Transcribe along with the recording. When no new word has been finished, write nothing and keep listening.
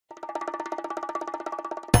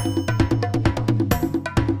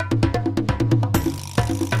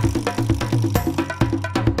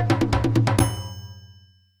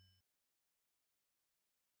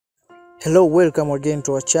Hello, welcome again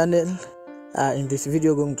to our channel. In this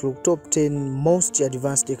video, we're going to look top 10 most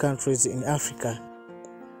advanced countries in Africa.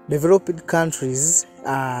 Developed countries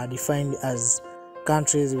are defined as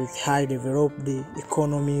countries with high developed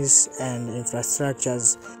economies and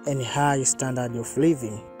infrastructures and high standard of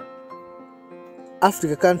living.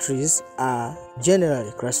 African countries are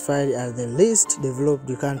generally classified as the least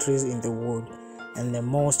developed countries in the world and the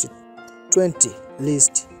most 20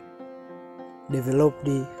 least developed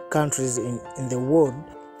countries in the world.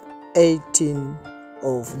 18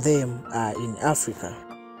 of them are in Africa.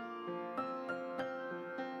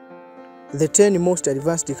 The 10 most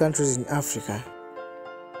advanced countries in Africa.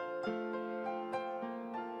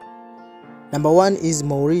 Number 1 is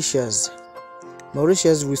Mauritius.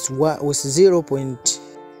 Mauritius with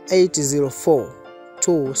 0.804.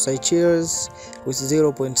 2 Seychelles with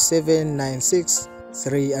 0.796.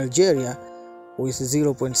 3 Algeria with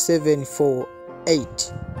 0.748.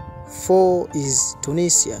 4 is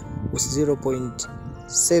Tunisia with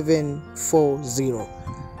 0.740.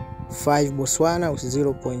 5 Botswana with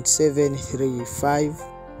 0.735.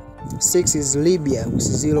 6 is Libya with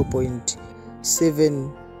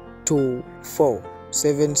 0.724.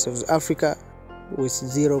 7 South Africa with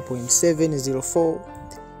 0.704.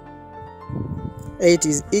 8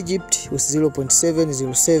 is Egypt with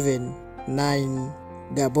 0.707. 9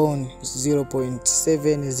 Gabon with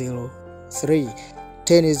 0.703.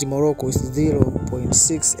 10 is Morocco with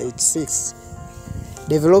 0.686.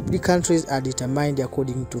 Developed countries are determined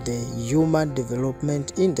according to the Human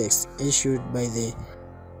Development Index issued by the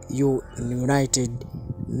United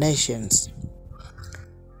Nations.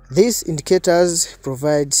 These indicators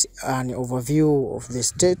provide an overview of the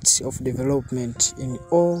state of development in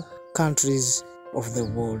all countries of the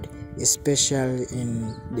world, especially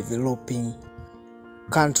in developing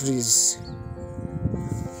countries.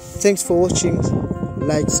 Thanks for watching.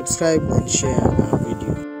 Like, subscribe and share.